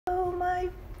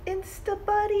Insta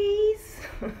buddies.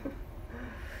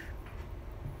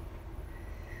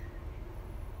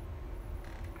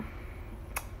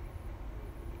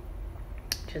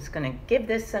 Just gonna give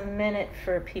this a minute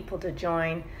for people to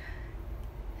join.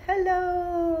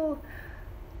 Hello.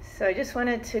 So I just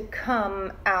wanted to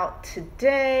come out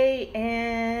today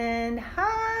and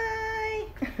hi.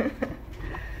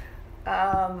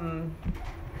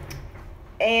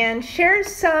 And share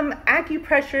some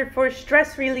acupressure for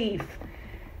stress relief.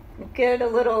 Get a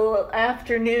little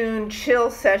afternoon chill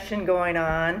session going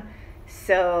on.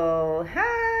 So,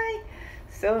 hi.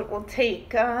 So it will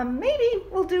take, maybe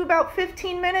we'll do about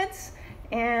 15 minutes.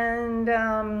 And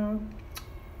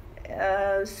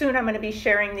soon I'm going to be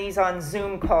sharing these on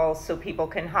Zoom calls so people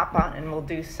can hop on and we'll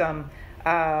do some,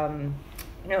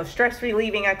 stress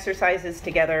relieving exercises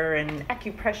together and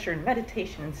acupressure and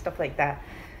meditation and stuff like that.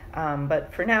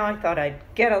 But for now, I thought I'd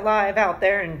get alive out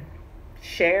there and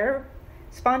share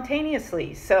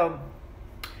spontaneously. So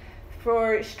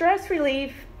for stress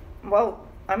relief, well,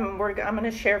 I'm going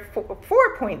to share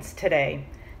four points today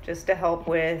just to help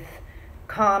with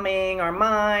calming our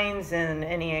minds and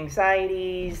any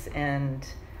anxieties and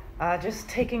just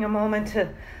taking a moment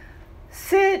to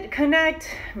sit, connect,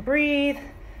 breathe.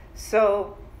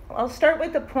 So I'll start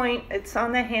with the point. It's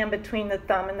on the hand between the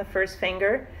thumb and the first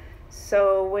finger.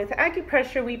 So with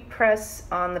acupressure, we press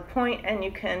on the point and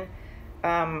you can,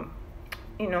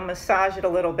 massage it a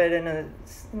little bit in a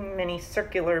mini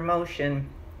circular motion.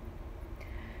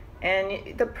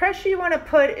 And the pressure you want to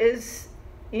put is,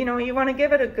 you want to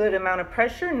give it a good amount of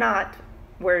pressure, not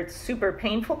where it's super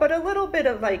painful, but a little bit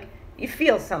of like, you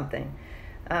feel something.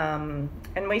 And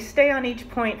we stay on each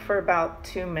point for about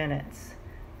 2 minutes.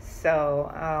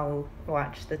 So I'll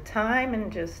watch the time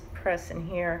and just press in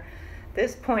here.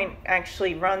 This point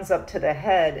actually runs up to the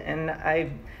head, and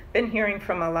I've been hearing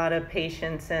from a lot of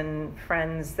patients and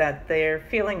friends that they're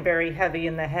feeling very heavy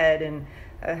in the head and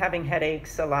having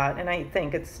headaches a lot. And I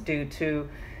think it's due to,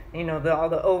 all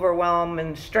the overwhelm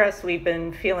and stress we've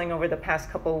been feeling over the past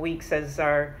couple of weeks as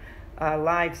our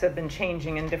lives have been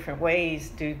changing in different ways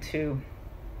due to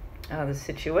the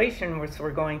situation which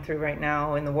we're going through right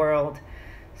now in the world.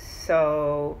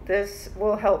 So this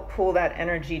will help pull that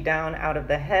energy down out of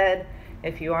the head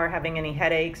if you are having any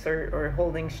headaches or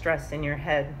holding stress in your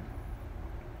head.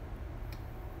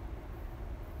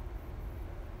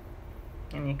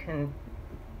 And you can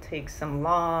take some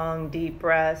long, deep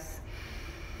breaths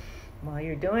while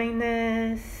you're doing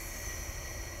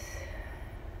this.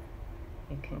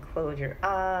 You can close your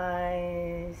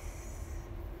eyes.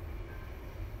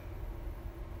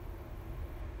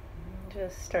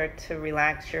 Just start to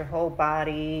relax your whole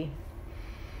body.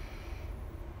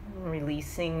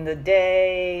 Releasing the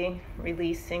day,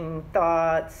 releasing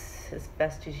thoughts as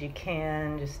best as you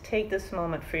can. Just take this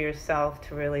moment for yourself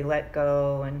to really let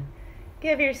go and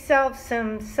give yourself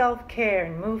some self-care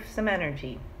and move some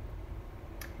energy.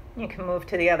 You can move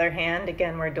to the other hand.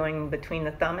 Again, we're doing between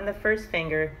the thumb and the first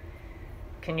finger.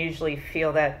 You can usually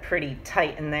feel that pretty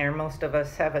tight in there. Most of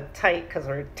us have it tight because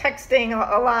we're texting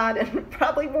a lot, and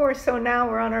probably more so now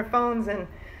we're on our phones and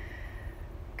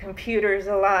computers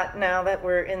a lot now that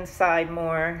we're inside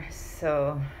more.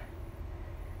 So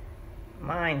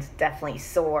mine's definitely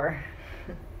sore.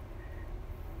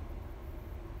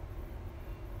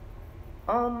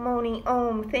 Om Moni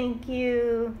Om, thank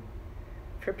you.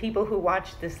 For people who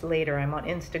watch this later, I'm on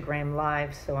Instagram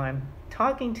Live, so I'm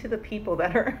talking to the people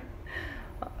that are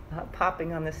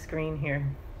popping on the screen here.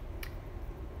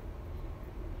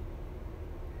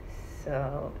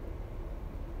 So,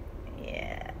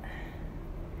 yeah.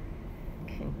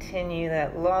 Continue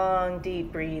that long,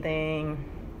 deep breathing.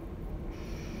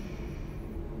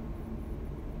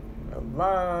 The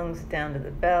lungs down to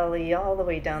the belly, all the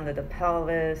way down to the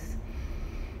pelvis.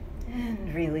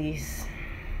 And release.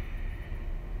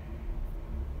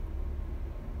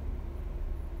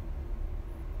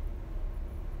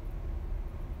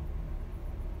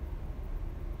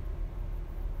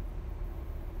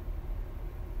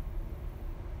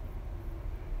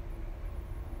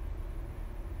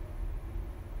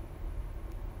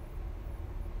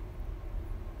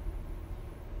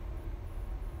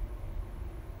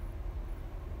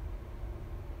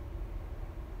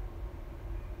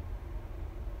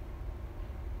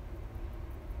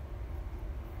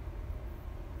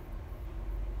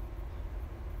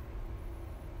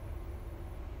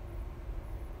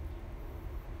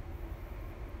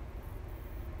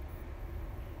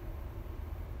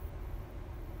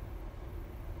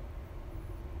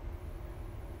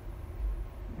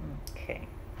 Okay.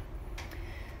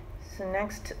 So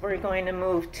next we're going to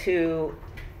move to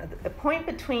the point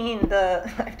between the,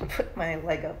 I have to put my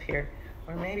leg up here,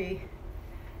 or maybe,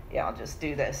 yeah, I'll just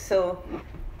do this. So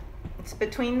it's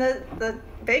between the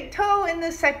big toe and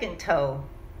the second toe.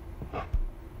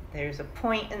 There's a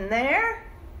point in there,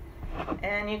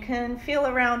 and you can feel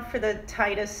around for the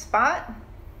tightest spot.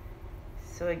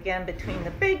 So again, between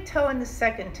the big toe and the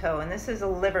second toe, and this is a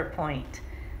liver point.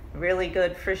 Really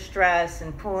good for stress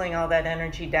and pulling all that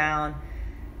energy down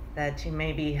that you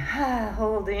may be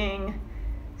holding.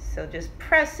 So just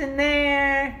press in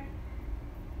there.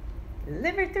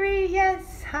 Liver 3,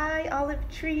 yes, high olive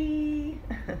tree.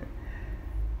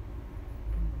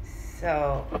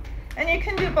 So, and you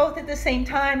can do both at the same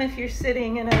time if you're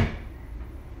sitting in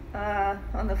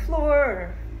on the floor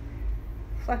or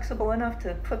flexible enough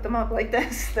to put them up like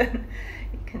this, then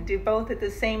you can do both at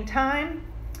the same time.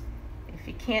 If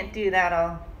you can't do that,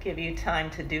 I'll give you time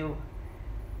to do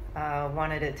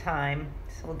one at a time.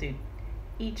 So we'll do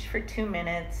each for 2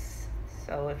 minutes.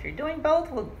 So if you're doing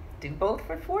both, we'll do both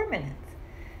for 4 minutes.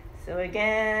 So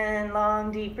again,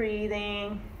 long, deep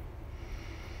breathing.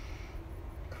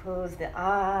 Close the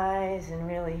eyes and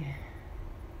really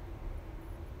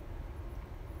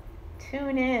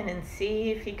tune in and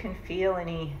see if you can feel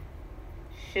any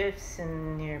shifts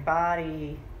in your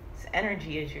body's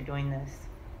energy as you're doing this.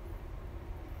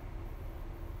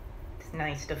 It's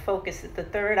nice to focus at the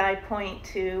third eye point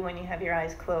too when you have your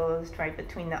eyes closed, right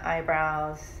between the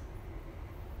eyebrows.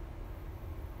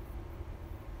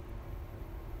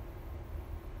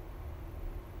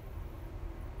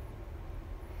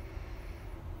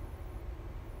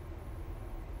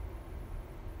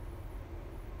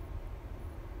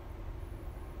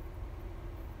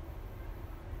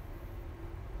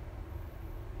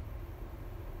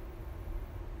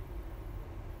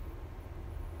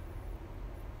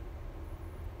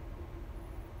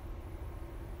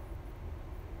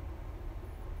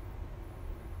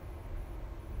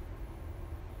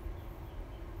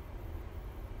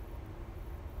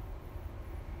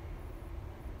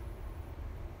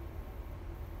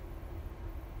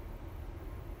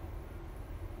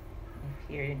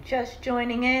 If you're just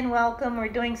joining in, welcome. We're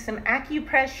doing some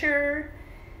acupressure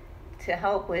to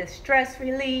help with stress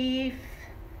relief.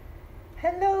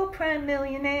 Hello, Prime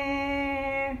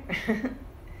Millionaire.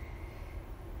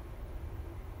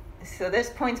 So this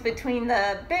point's between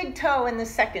the big toe and the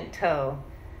second toe.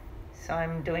 So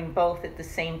I'm doing both at the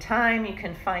same time. You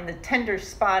can find the tender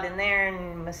spot in there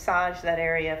and massage that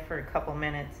area for a couple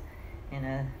minutes in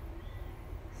a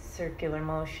circular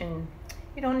motion.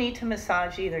 You don't need to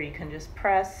massage either. You can just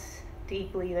press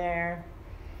deeply there.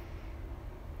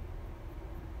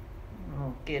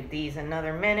 We'll give these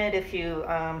another minute. If you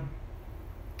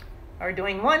are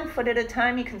doing 1 foot at a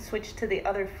time, you can switch to the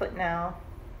other foot now.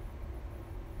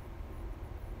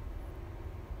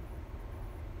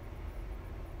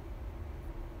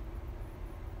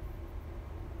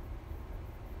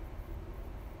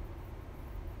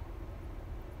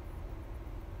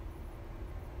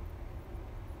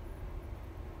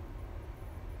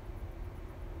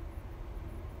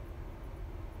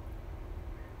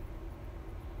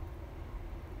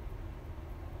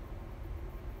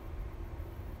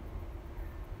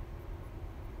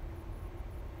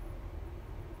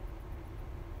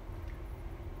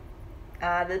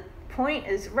 The point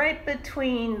is right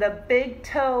between the big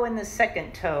toe and the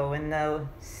second toe, and the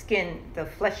skin, the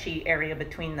fleshy area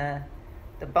between the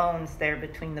bones there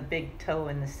between the big toe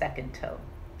and the second toe.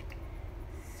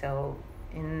 So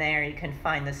in there you can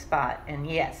find the spot. And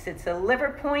yes, it's a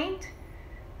liver point.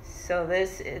 So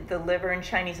the liver in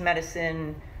Chinese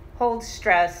medicine holds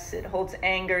stress, it holds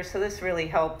anger. So this really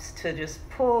helps to just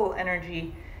pull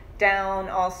energy down,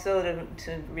 also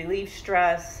to relieve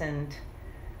stress. And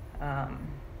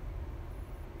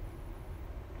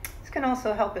this can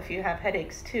also help if you have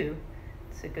headaches too.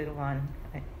 It's a good one.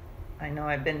 I know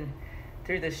I've been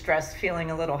through the stress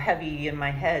feeling a little heavy in my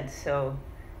head, so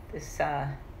this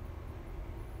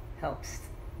helps,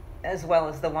 as well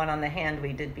as the one on the hand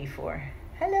we did before.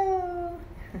 Hello.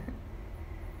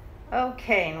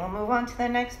 Okay, and we'll move on to the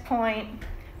next point.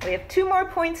 We have 2 more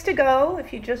points to go.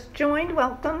 If you just joined,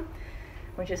 welcome.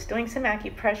 We're just doing some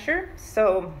acupressure.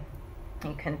 So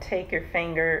you can take your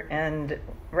finger and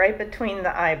right between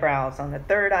the eyebrows on the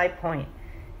third eye point,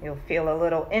 you'll feel a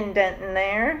little indent in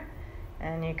there,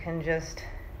 and you can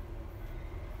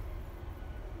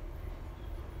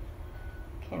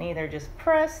either just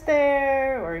press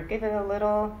there or give it a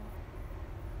little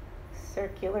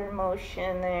circular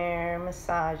motion there,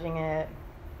 massaging it.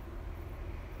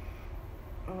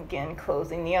 Again,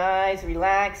 closing the eyes,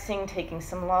 relaxing, taking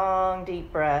some long,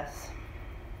 deep breaths.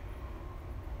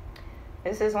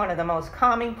 This is one of the most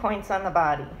calming points on the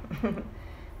body.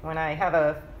 When I have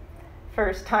a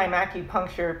first time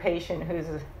acupuncture patient who's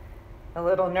a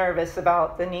little nervous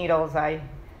about the needles, I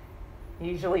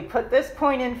usually put this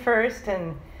point in first,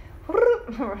 and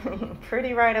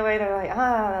pretty right away they're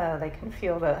like, they can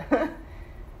feel the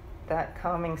that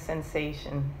calming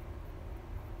sensation.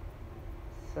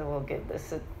 So we'll give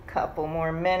this a couple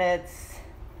more minutes,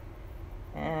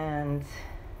 and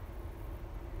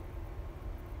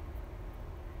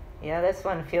yeah, this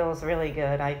one feels really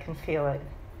good. I can feel it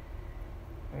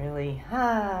really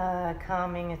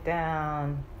calming it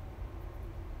down.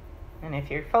 And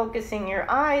if you're focusing your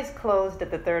eyes closed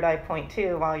at the third eye point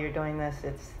too while you're doing this,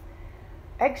 it's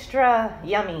extra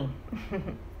yummy.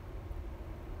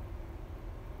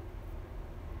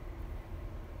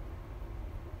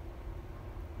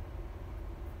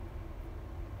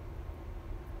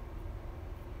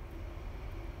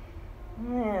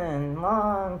 And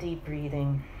long, deep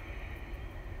breathing.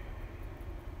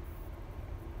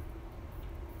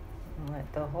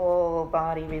 Let the whole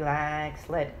body relax.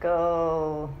 Let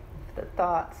go of the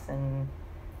thoughts and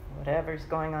whatever's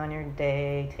going on in your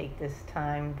day. Take this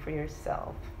time for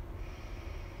yourself.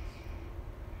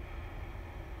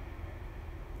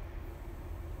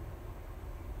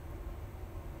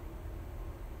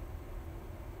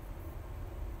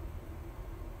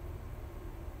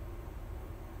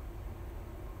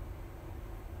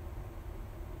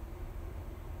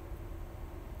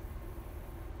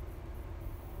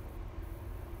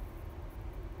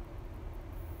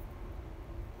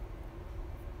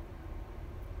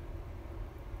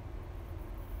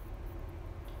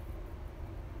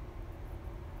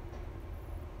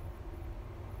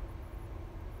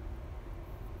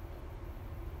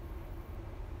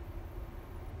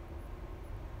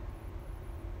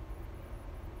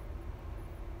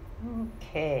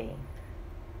 Okay.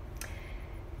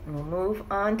 We'll move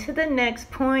on to the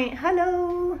next point.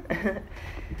 Hello.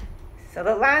 So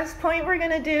the last point we're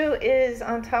going to do is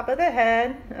on top of the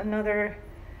head, another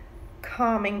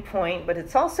calming point, but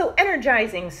it's also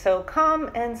energizing. So calm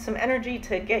and some energy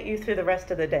to get you through the rest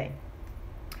of the day.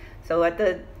 So at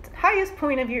the highest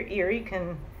point of your ear, you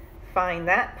can find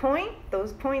that point,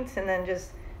 those points, and then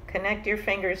just connect your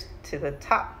fingers to the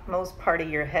topmost part of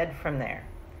your head from there.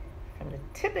 From the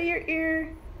tip of your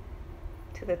ear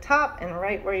to the top, and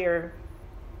right where your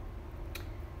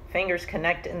fingers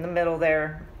connect in the middle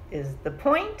there is the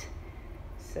point.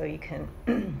 So you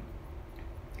can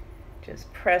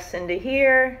just press into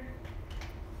here,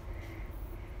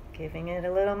 giving it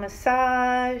a little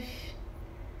massage.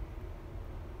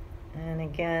 And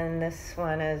again, this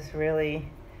one is really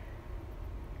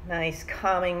nice,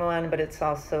 calming one, but it's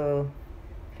also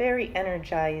very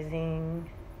energizing.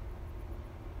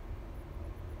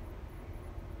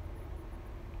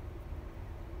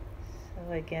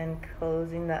 So again,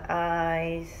 closing the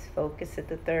eyes, focus at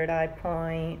the third eye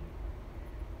point,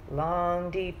 long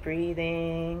deep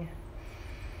breathing,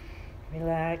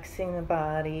 relaxing the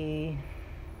body.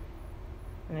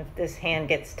 And if this hand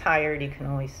gets tired, you can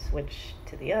always switch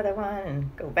to the other one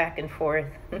and go back and forth.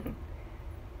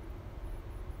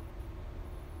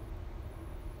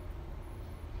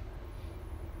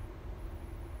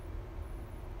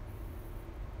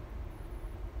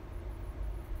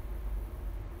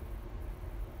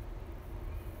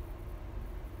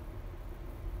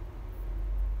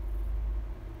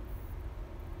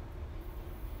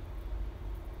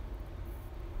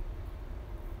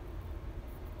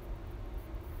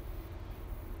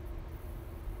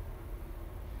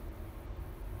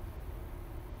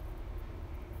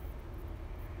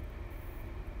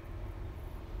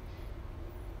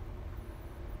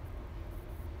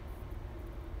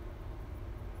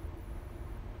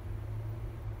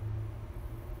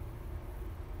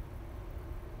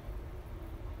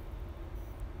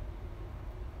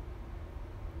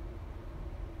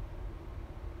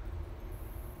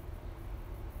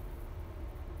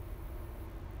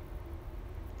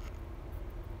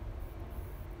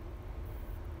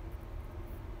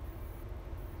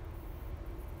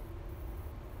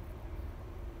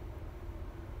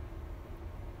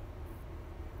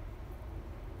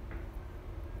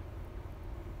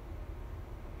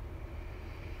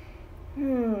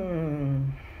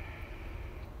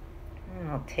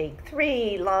 I'll take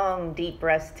 3 long deep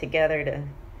breaths together to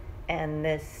end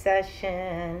this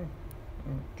session.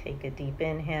 And take a deep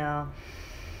inhale.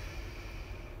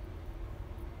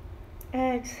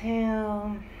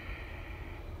 Exhale.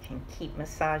 You can keep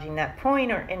massaging that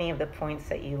point or any of the points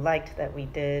that you liked that we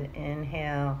did.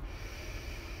 Inhale.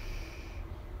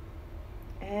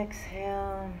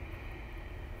 Exhale.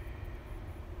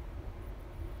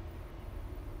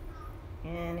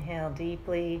 Inhale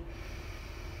deeply.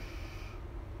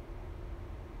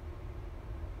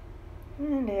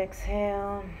 And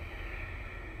exhale.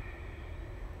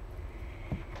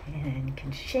 And you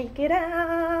can shake it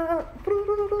out.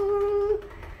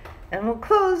 And we'll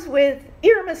close with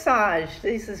ear massage.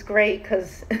 This is great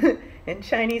because in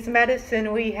Chinese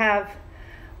medicine we have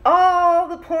all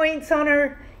the points on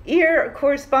our ear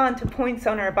correspond to points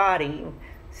on our body.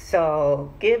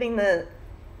 So giving the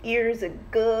ears a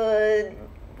good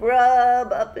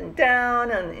rub up and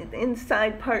down on the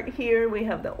inside part here. We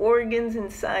have the organs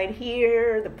inside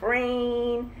here, the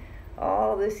brain,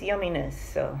 all this yumminess.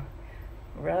 So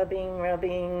rubbing,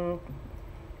 rubbing.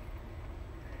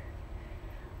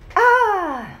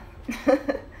 Ah!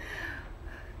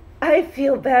 I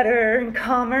feel better and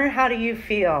calmer. How do you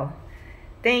feel?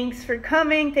 Thanks for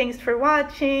coming. Thanks for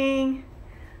watching.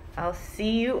 I'll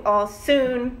see you all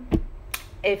soon.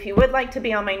 If you would like to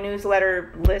be on my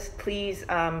newsletter list, please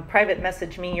private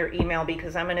message me your email,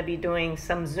 because I'm going to be doing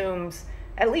some Zooms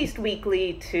at least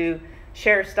weekly to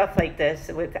share stuff like this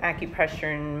with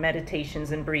acupressure and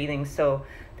meditations and breathing, so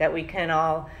that we can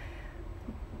all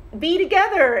be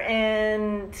together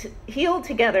and heal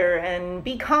together and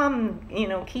be calm, you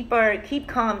know, keep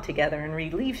calm together and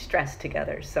relieve stress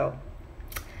together. So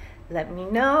let me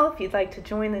know if you'd like to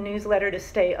join the newsletter to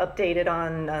stay updated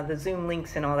on the Zoom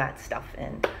links and all that stuff.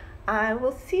 And I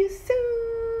will see you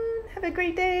soon. Have a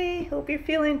great day. Hope you're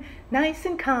feeling nice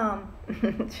and calm.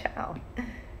 Ciao.